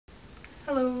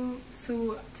Hello,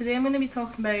 so today I'm going to be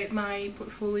talking about my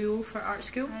portfolio for art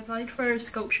school. I applied for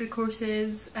sculpture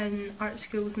courses in art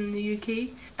schools in the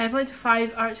UK. I applied to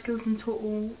 5 art schools in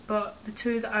total, but the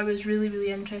 2 that I was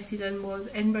really interested in was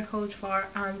Edinburgh College of Art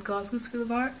and Glasgow School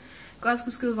of Art. Glasgow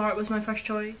School of Art was my first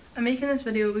choice. I'm making this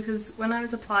video because when I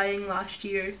was applying last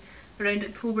year, around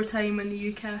October time when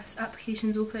the UCAS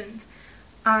applications opened,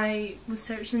 I was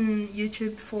searching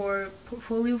YouTube for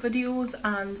portfolio videos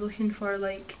and looking for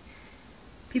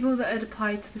people that had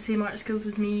applied to the same art schools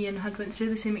as me and had went through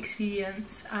the same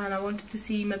experience, and I wanted to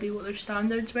see maybe what their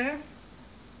standards were.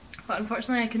 But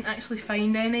unfortunately I couldn't actually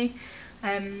find any.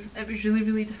 It was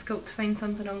really difficult to find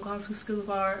something on Glasgow School of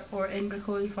Art or Edinburgh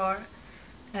College of Art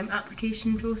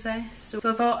application process. So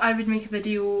I thought I would make a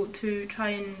video to try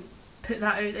and put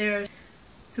that out there,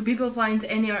 so people applying to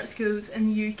any art schools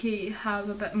in the UK have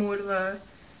a bit more of a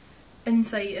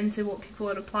insight into what people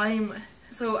are applying with.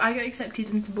 So I got accepted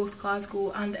into both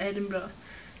Glasgow and Edinburgh.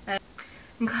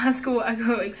 In Glasgow I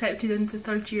got accepted into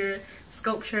 3rd year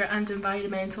sculpture and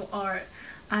environmental art,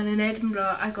 and in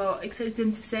Edinburgh I got accepted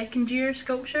into 2nd year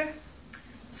sculpture.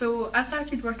 So I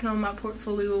started working on my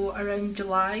portfolio around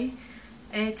July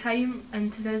time in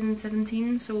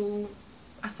 2017, so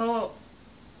I thought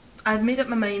I'd made up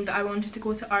my mind that I wanted to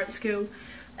go to art school,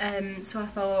 so I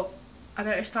thought I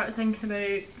better start thinking about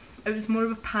it. Was more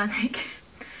of a panic.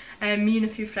 Me and a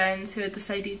few friends who had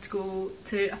decided to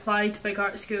apply to big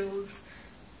art schools,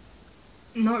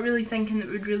 not really thinking that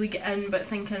we'd really get in, but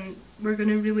thinking we're going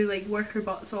to really work our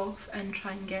butts off and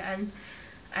try and get in.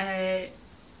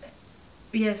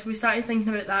 So we started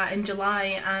thinking about that in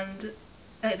July, and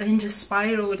it then just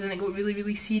spiralled and it got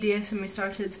really serious, and we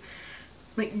started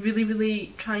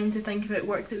really trying to think about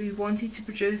work that we wanted to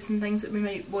produce and things that we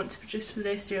might want to produce for the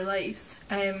rest of our lives.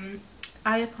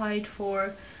 I applied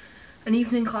for an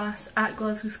evening class at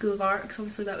Glasgow School of Art, because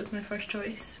obviously that was my first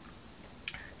choice,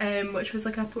 which was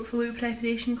like a portfolio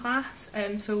preparation class.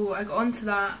 So I got onto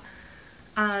that,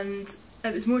 and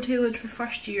it was more tailored for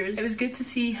first years. It was good to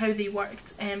see how they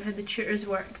worked, how the tutors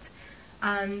worked,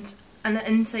 and an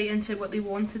insight into what they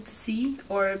wanted to see,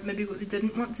 or maybe what they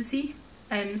didn't want to see.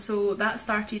 So that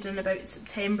started in about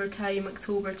September time,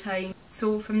 October time.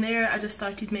 So from there I just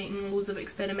started making loads of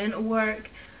experimental work.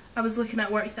 I was looking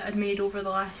at work that I'd made over the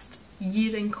last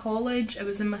year in college. I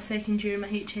was in my 2nd year in my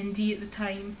HND at the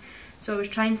time, so I was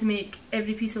trying to make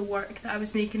every piece of work that I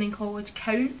was making in college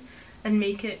count and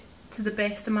make it to the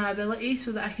best of my ability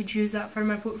so that I could use that for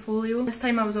my portfolio. This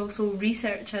time I was also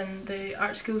researching the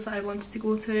art schools that I wanted to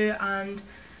go to and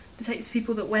the types of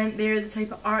people that went there, the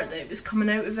type of art that was coming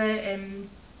out of it,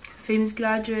 famous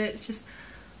graduates, just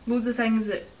loads of things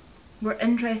that were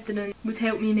interested in would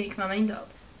help me make my mind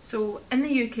up. So in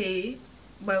the UK,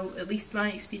 well, at least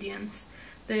my experience,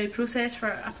 the process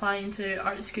for applying to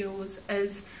art schools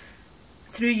is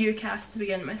through UCAS to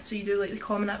begin with. So you do the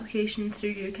common application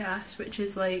through UCAS, which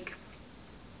is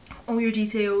all your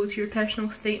details, your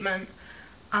personal statement,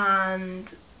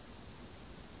 and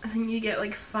I think you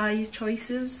get 5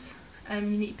 choices. You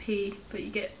need to pay, but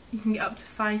you can get up to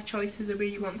 5 choices of where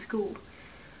you want to go,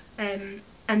 and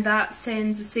that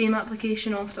sends the same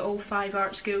application off to all 5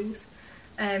 art schools.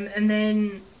 And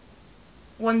then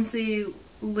once they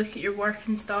look at your work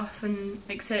and stuff and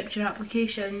accept your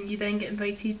application, you then get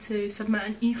invited to submit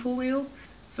an E-folio.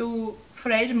 So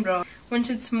for Edinburgh, once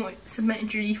you'd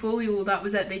submitted your E-folio, that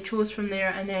was it. They chose from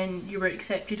there, and then you were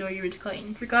accepted or you were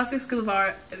declined. For Glasgow School of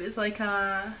Art, it was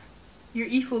your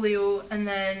E-folio and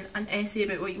then an essay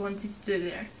about what you wanted to do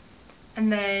there.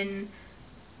 And then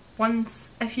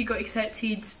if you got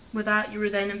accepted with that, you were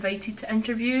then invited to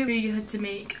interview, where you had to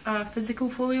make a physical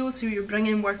folio, so you were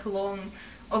bringing work along.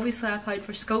 Obviously I applied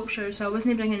for sculpture, so I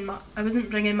wasn't bringing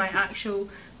my actual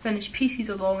finished pieces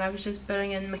along. I was just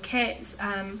bringing maquettes,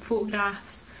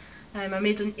 photographs. I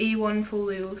made an A1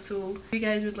 folio, so if you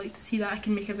guys would like to see that, I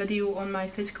can make a video on my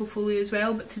physical folio as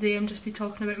well, but today I'm just be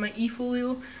talking about my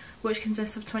E-folio, which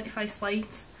consists of 25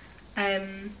 slides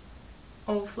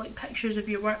of pictures of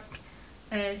your work.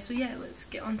 So yeah, let's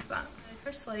get on to that. The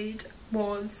first slide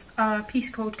was a piece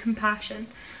called Compassion,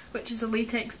 which is a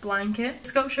latex blanket. The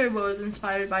sculpture was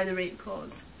inspired by the rape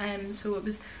clause, so it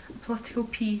was a political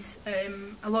piece.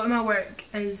 A lot of my work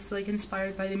is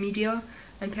inspired by the media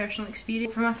and personal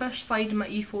experience. For my first slide in my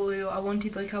E-folio, I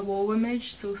wanted a wall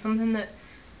image, so something that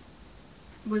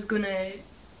was going to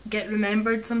get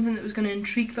remembered, something that was going to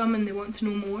intrigue them and they want to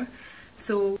know more.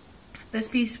 So this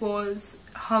piece was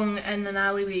hung in an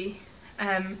alleyway,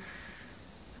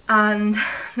 and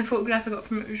the photograph I got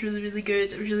from it was really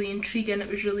good. It was really intriguing. It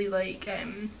was really I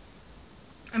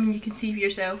mean, you can see for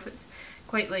yourself, it's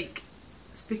quite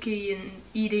spooky and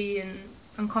eerie and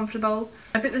uncomfortable.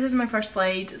 I put this as my first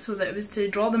slide so that it was to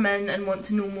draw them in and want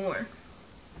to know more.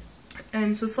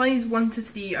 So slides 1 to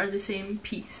 3 are the same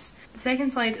piece. The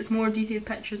second slide is more detailed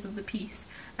pictures of the piece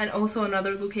and also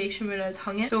another location where I'd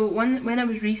hung it. So when I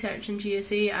was researching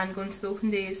GSA and going to the open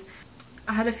days,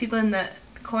 I had a feeling that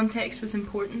the context was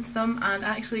important to them, and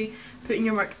actually putting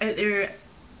your work out there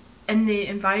in the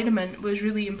environment was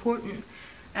really important.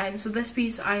 So this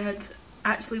piece, I had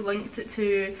actually linked it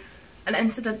to an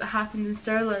incident that happened in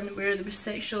Stirling where there was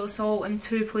sexual assault in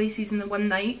 2 places in the one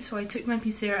night. So I took my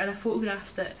piece there and I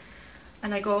photographed it,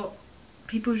 and I got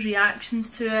people's reactions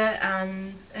to it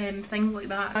and things like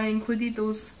that. I included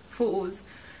those photos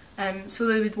so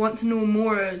they would want to know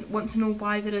more, want to know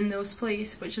why they're in those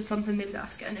places, which is something they would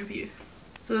ask at interview.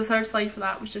 So the third slide for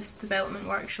that was just development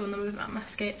work, showing them about my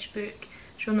sketchbook,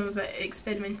 showing them about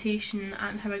experimentation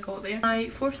and how I got there. My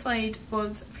fourth slide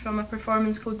was from a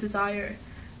performance called Desire.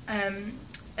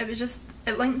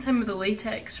 It linked in with the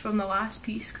latex from the last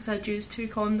piece because I'd used 2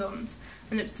 condoms,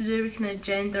 and it was to do with kind of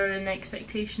gender and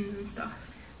expectations and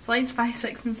stuff. Slides 5,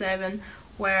 6 and 7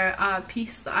 were a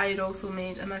piece that I had also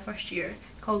made in my first year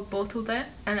called Bottled It,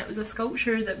 and it was a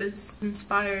sculpture that was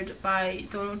inspired by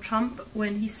Donald Trump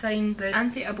when he signed the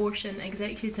anti-abortion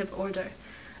executive order,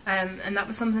 and that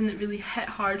was something that really hit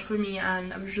hard for me,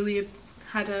 and I was really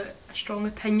had a strong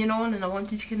opinion on, and I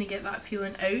wanted to kind of get that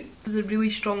feeling out. It was a really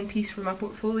strong piece for my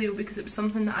portfolio because it was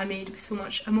something that I made with so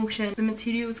much emotion. The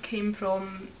materials came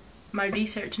from my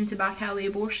research into back alley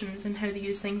abortions and how they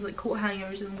use things like coat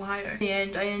hangers and wire. In the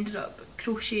end, I ended up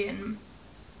crocheting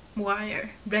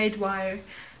wire, red wire,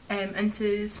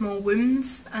 into small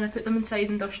wombs, and I put them inside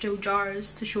industrial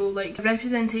jars to show like a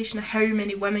representation of how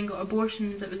many women got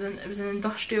abortions. It was an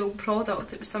industrial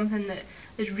product. It was something that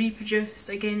is reproduced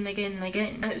again and again and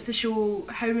again, and it was to show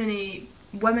how many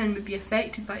women would be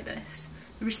affected by this.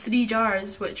 There was 3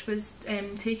 jars, which was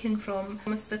taken from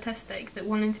a statistic that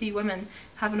 1 in 3 women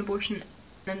have an abortion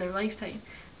in their lifetime.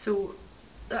 So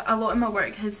a lot of my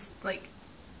work has like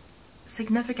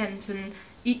significance in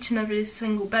each and every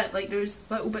single bit. Like there's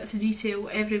little bits of detail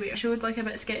everywhere. I showed like a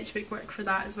bit of sketchbook work for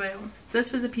that as well. So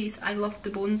this was a piece, I Loved the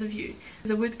Bones of You. It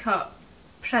was a woodcut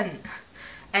print,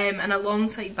 and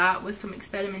alongside that was some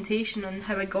experimentation on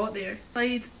how I got there.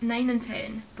 Slides 9 and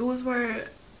 10, those were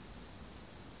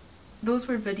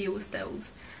video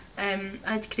stills.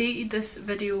 I'd created this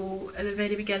video at the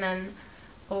very beginning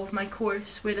of my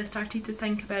course where I started to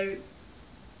think about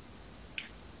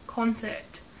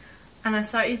concept, and I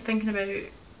started thinking about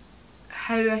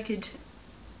how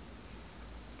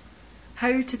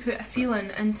to put a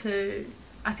feeling into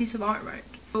a piece of artwork.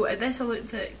 So at this I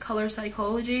looked at colour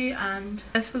psychology, and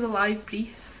this was a live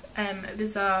brief. It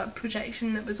was a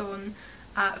projection that was on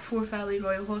at Forth Valley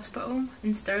Royal Hospital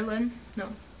in Stirling, no,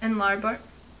 in Larbour,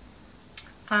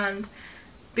 and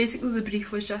basically the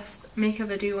brief was just make a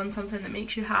video on something that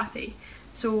makes you happy.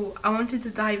 So I wanted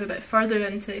to dive a bit further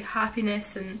into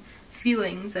happiness and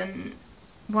feelings and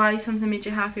why something made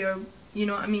you happy, or you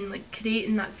know what I mean, like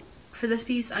creating that. For this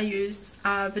piece I used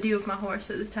a video of my horse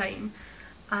at the time,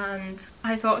 and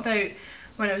I thought about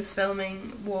when I was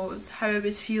filming was how I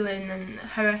was feeling and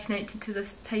how I connected to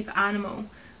this type of animal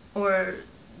or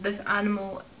this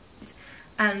animal.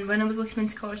 And when I was looking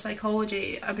into colour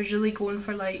psychology, I was really going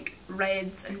for like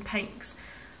reds and pinks,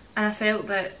 and I felt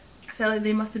like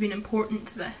they must have been important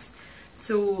to this.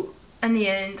 So in the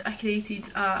end I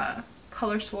created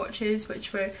colour swatches,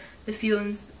 which were the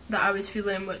feelings that I was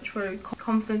feeling, which were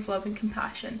confidence, love and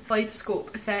compassion. The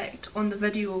kaleidoscope effect on the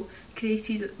video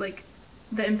created like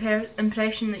the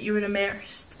impression that you were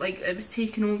immersed, like it was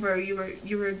taken over, you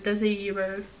were dizzy, it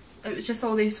was just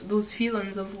all those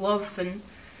feelings of love and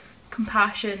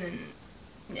compassion, and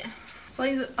yeah.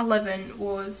 Slide 11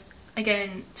 was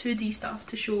again 2D stuff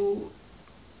to show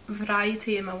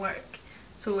variety in my work.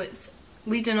 So it's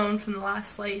leading on from the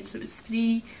last slide, so it was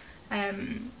 3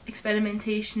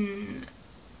 experimentation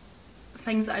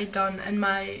things that I'd done in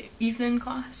my evening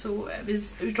class. So it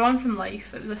was drawn from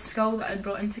life. It was a skill that I'd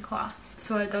brought into class.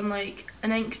 So I'd done like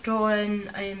an ink drawing,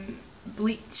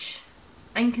 bleach,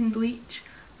 ink and bleach,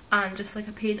 and just like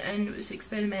a painting. It was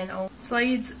experimental.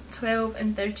 Slides 12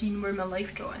 and 13 were my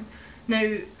life drawing.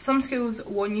 Now some schools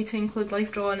want you to include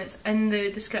life drawing. It's in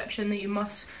the description that you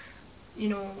must, you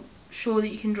know, show that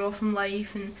you can draw from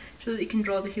life and show that you can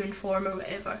draw the human form or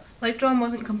whatever. Life drawing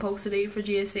wasn't compulsory for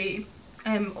GSA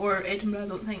or Edinburgh, I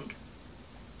don't think,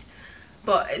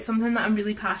 but it's something that I'm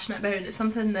really passionate about. It's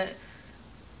something that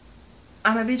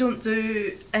I maybe don't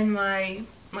do in my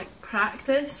like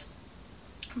practice,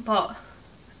 but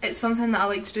it's something that I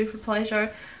like to do for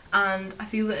pleasure, and I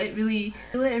feel that it really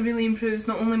improves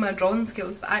not only my drawing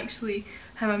skills but actually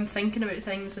how I'm thinking about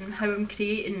things and how I'm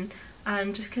creating,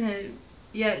 and just kind of,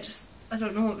 yeah, just, I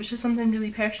don't know, it was just something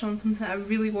really personal and something I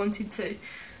really wanted to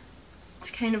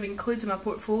kind of include in my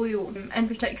portfolio. In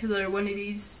particular, one of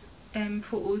these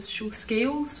photos show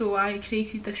scale, so I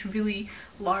created this really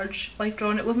large life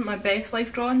drawing. It wasn't my best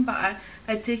life drawing, but I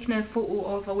had taken a photo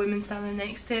of a woman standing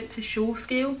next to it to show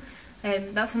scale.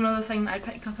 That's another thing that I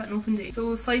picked up at an open day.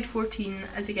 So slide 14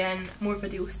 is again more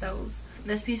video stills.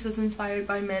 This piece was inspired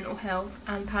by mental health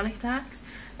and panic attacks.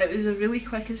 It was a really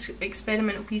quick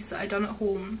experimental piece that I'd done at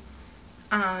home,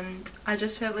 and I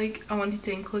just felt like I wanted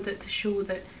to include it to show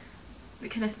that the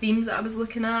kind of themes that I was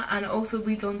looking at, and it also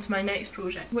leads on to my next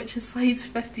project, which is slides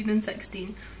 15 and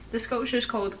 16. The sculpture is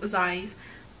called Eyes.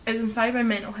 It was inspired by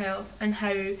mental health and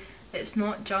how it's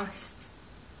not just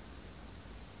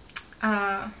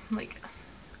like,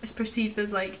 it's perceived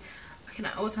as like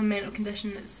also a mental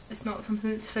condition. It's not something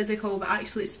that's physical, but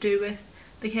actually it's to do with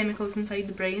the chemicals inside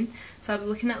the brain. So I was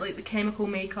looking at like the chemical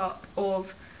makeup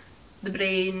of the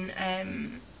brain,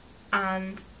 and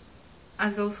I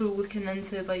was also looking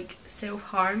into like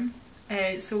self-harm.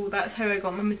 So that's how I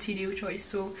got my material choice.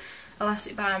 So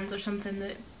elastic bands are something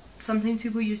that sometimes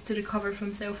people use to recover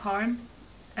from self-harm.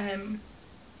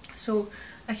 So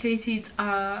I created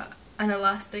an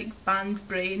elastic band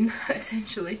brain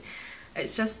essentially.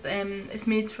 It's just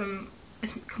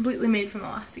it's completely made from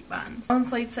elastic bands. On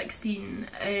slide 16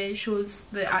 shows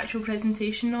the actual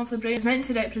presentation of the brain. It's meant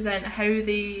to represent how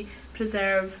they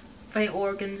preserve vital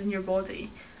organs in your body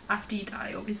after you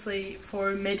die, obviously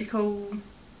for medical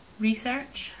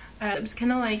research. It was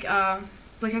kind of like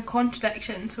a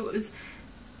contradiction. So it was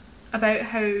about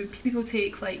how people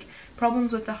take like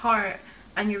problems with the heart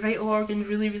and your vital organs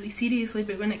really, really seriously,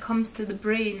 but when it comes to the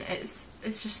brain, it's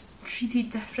just treated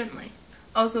differently.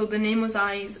 Also, the name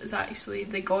Eyes is actually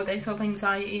the goddess of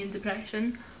anxiety and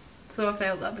depression, so I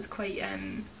felt that was quite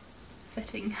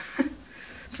fitting.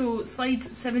 So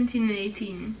slides 17 and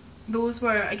 18, those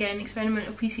were again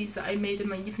experimental pieces that I made in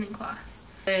my evening class.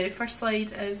 The first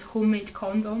slide is homemade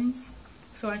condoms.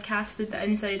 So I casted the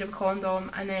inside of a condom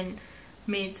and then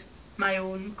made my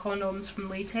own condoms from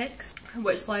latex,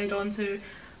 which led onto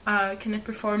a kind of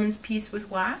performance piece with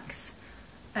wax.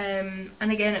 And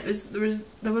again,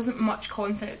 there wasn't much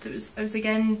concept. It was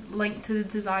again linked to the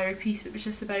desire piece. It was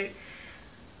just about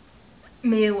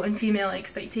male and female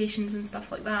expectations and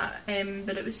stuff like that.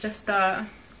 But it was just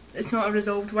it's not a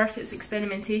resolved work, it's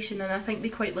experimentation, and I think they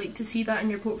quite like to see that in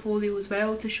your portfolio as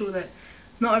well, to show that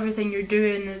not everything you're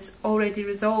doing is already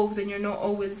resolved and you're not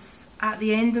always at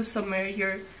the end of somewhere.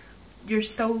 You're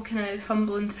still kind of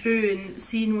fumbling through and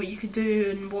seeing what you could do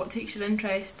and what takes your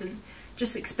interest, and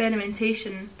just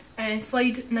experimentation.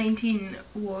 Slide 19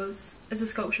 is a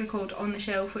sculpture called On the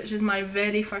Shelf, which is my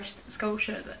very first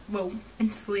sculpture,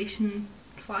 installation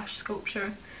 /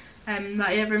 sculpture that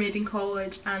I ever made in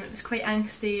college, and it was quite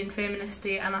angsty and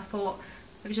feministy, and I thought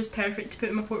it was just perfect to put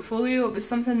in my portfolio. It was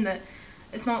something that,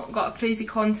 it's not got a crazy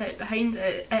concept behind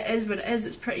it, it is what it is,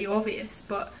 it's pretty obvious,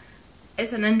 but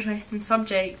it's an interesting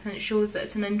subject and it shows that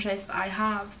it's an interest that I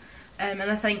have, and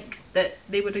I think that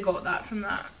they would have got that from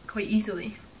that quite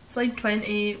easily. Slide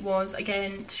 20 was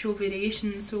again to show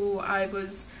variation, so I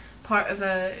was part of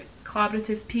a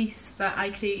collaborative piece that I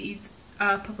created,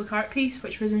 a public art piece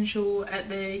which was in show at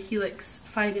the Helix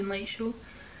Fire and Light show.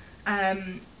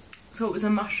 So it was a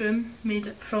mushroom made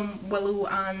from willow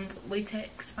and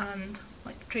latex and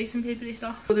like tracing papery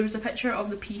stuff. So there was a picture of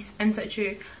the piece in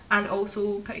situ and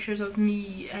also pictures of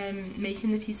me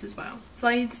making the piece as well.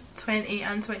 Slides 20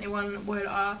 and 21 were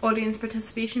a audience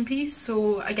participation piece,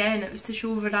 so again it was to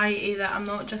show variety, that I'm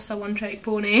not just a one-trick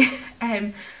pony,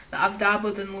 that I've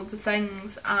dabbled in loads of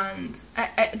things, and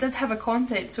it did have a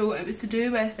concept. So it was to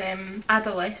do with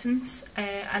adolescence,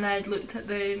 and I looked at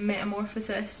the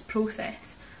metamorphosis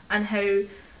process and how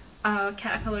a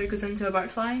caterpillar goes into a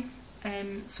butterfly.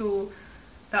 So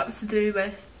that was to do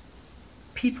with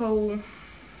people.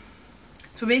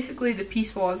 So basically the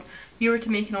piece was, you were to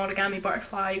make an origami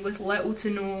butterfly with little to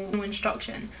no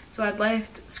instruction. So I'd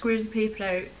left squares of paper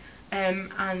out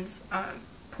and a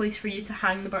place for you to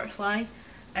hang the butterfly,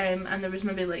 and there was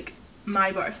maybe like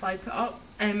my butterfly put up.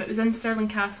 It was in Stirling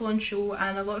Castle on show,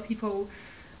 and a lot of people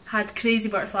had crazy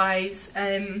butterflies,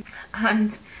 and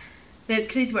they had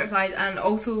crazy butterflies, and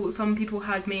also some people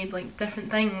had made like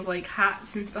different things like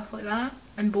hats and stuff like that,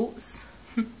 and boats,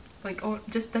 like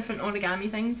just different origami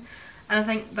things. And I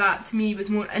think that to me was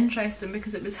more interesting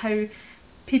because it was how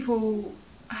people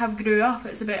have grew up.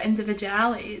 It's about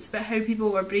individuality, it's about how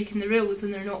people are breaking the rules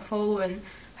and they're not following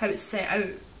how it's set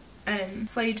out.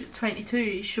 Slide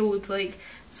 22 showed like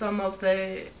some of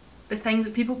the the things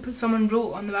that someone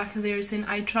wrote on the back of there saying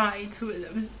I tried. So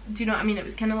it was, do you know what I mean? It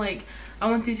was kind of like I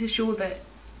wanted to show that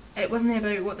it wasn't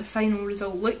about what the final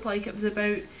result looked like, it was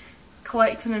about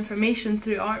collecting information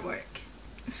through artwork.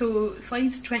 So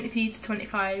slides 23 to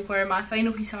 25 were my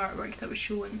final piece of artwork that was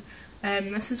shown.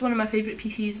 This is one of my favourite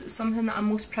pieces. It's something that I'm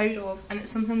most proud of, and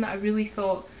it's something that I really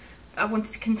thought that I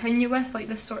wanted to continue with, like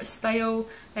this sort of style,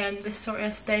 this sort of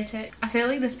aesthetic. I felt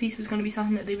like this piece was going to be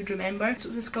something that they would remember. So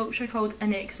it's a sculpture called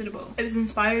Inexorable. It was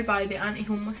inspired by the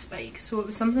anti-homeless spike, so it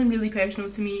was something really personal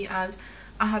to me, as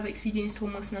I have experienced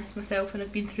homelessness myself and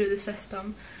I've been through the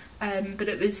system. But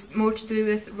it was more to do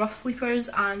with rough sleepers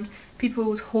and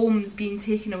people's homes being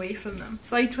taken away from them.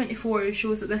 Slide 24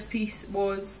 shows that this piece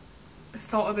was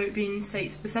thought about being site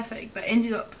specific, but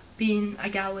ended up being a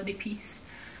gallery piece.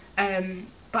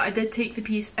 But I did take the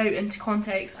piece out into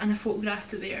context and I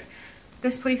photographed it there.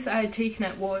 This place that I had taken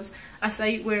it was a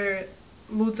site where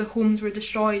loads of homes were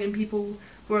destroyed and people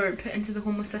were put into the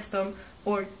homeless system,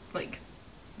 or like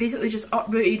basically just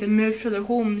uprooted and moved from their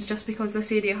homes just because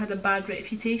this area had a bad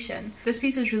reputation. This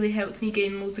piece has really helped me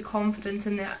gain loads of confidence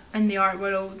in the art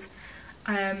world.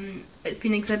 It's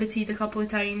been exhibited a couple of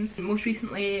times. Most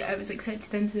recently it was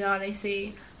accepted into the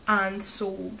RSA and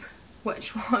sold,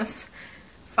 which was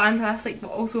fantastic but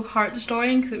also heart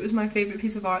destroying because it was my favourite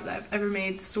piece of art that I've ever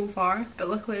made so far. But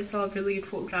luckily I still have really good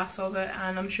photographs of it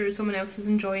and I'm sure someone else is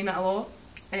enjoying it a lot.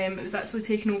 It was actually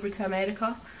taken over to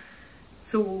America,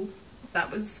 so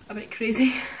that was a bit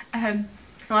crazy. The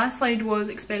last slide was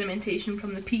experimentation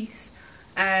from the piece,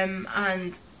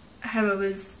 and how I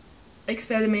was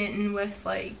experimenting with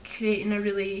like creating a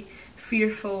really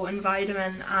fearful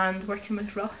environment and working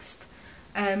with rust,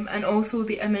 and also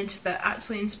the image that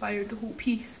actually inspired the whole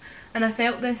piece. And I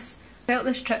felt this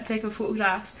triptych of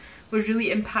photographs was really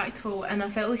impactful, and I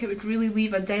felt like it would really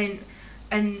leave a dent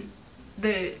in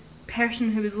the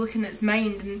person who was looking at its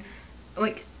mind, and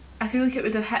like I feel like it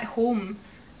would have hit home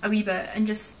a wee bit and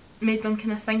just made them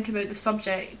kind of think about the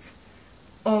subject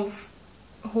of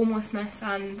homelessness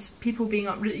and people being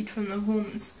uprooted from their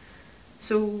homes.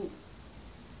 So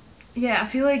yeah, I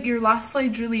feel like your last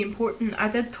slide's really important. I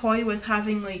did toy with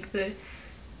having like the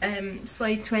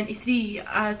slide 23,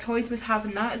 I toyed with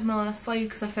having that as my last slide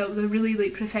because I felt it was a really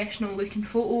like professional looking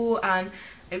photo and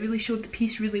it really showed the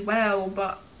piece really well,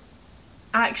 but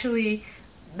actually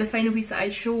the final piece that I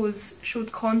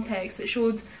showed context, it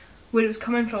showed where it was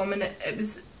coming from, and it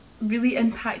was really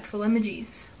impactful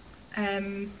images.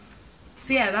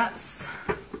 So yeah, that's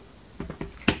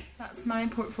my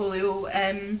portfolio.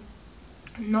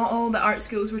 Not all the art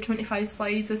schools were 25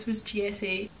 slides, this was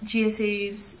GSA.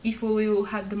 GSA's E-folio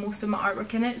had the most of my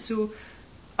artwork in it, so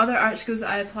other art schools that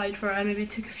I applied for, I maybe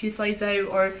took a few slides out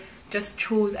or just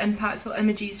chose impactful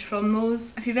images from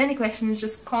those. If you have any questions,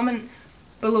 just comment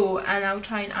below and I'll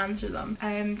try and answer them.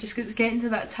 Just because it's getting to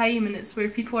that time and it's where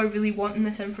people are really wanting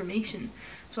this information,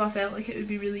 so I felt like it would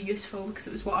be really useful because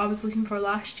it was what I was looking for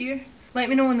last year. Let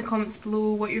me know in the comments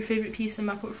below what your favourite piece in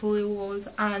my portfolio was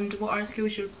and what art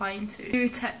skills you're applying to. 2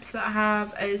 tips that I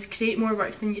have is create more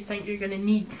work than you think you're going to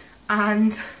need,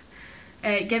 and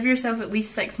give yourself at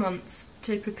least 6 months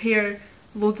to prepare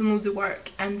loads and loads of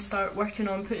work and start working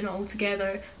on putting it all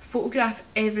together. Photograph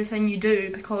everything you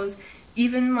do, because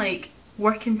even like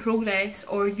work in progress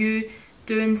or you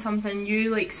doing something, you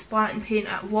like splatting paint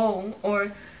at a wall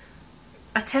or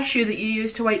a tissue that you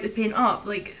use to wipe the paint up,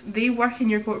 like they work in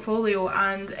your portfolio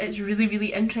and it's really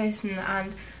really interesting,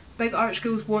 and big art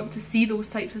schools want to see those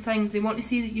types of things. They want to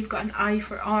see that you've got an eye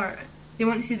for art, they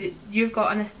want to see that you've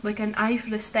got an eye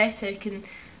for aesthetic, and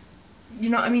you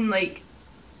know what I mean, like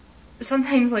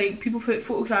sometimes like people put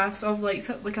photographs of like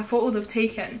a photo they've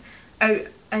taken out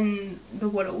in the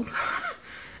world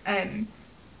and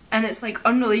it's like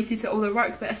unrelated to all their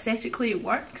work, but aesthetically it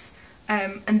works,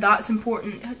 and that's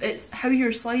important. It's how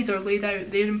your slides are laid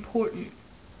out, they're important.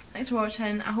 Thanks for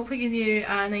watching. I hope I give you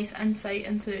a nice insight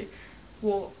into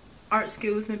what art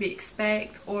schools maybe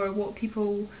expect or what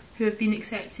people who have been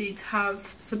accepted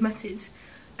have submitted.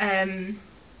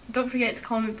 Don't forget to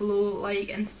comment below, like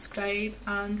and subscribe,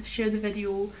 and share the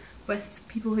video with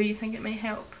people who you think it might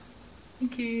help.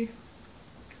 Thank you.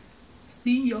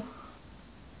 See ya.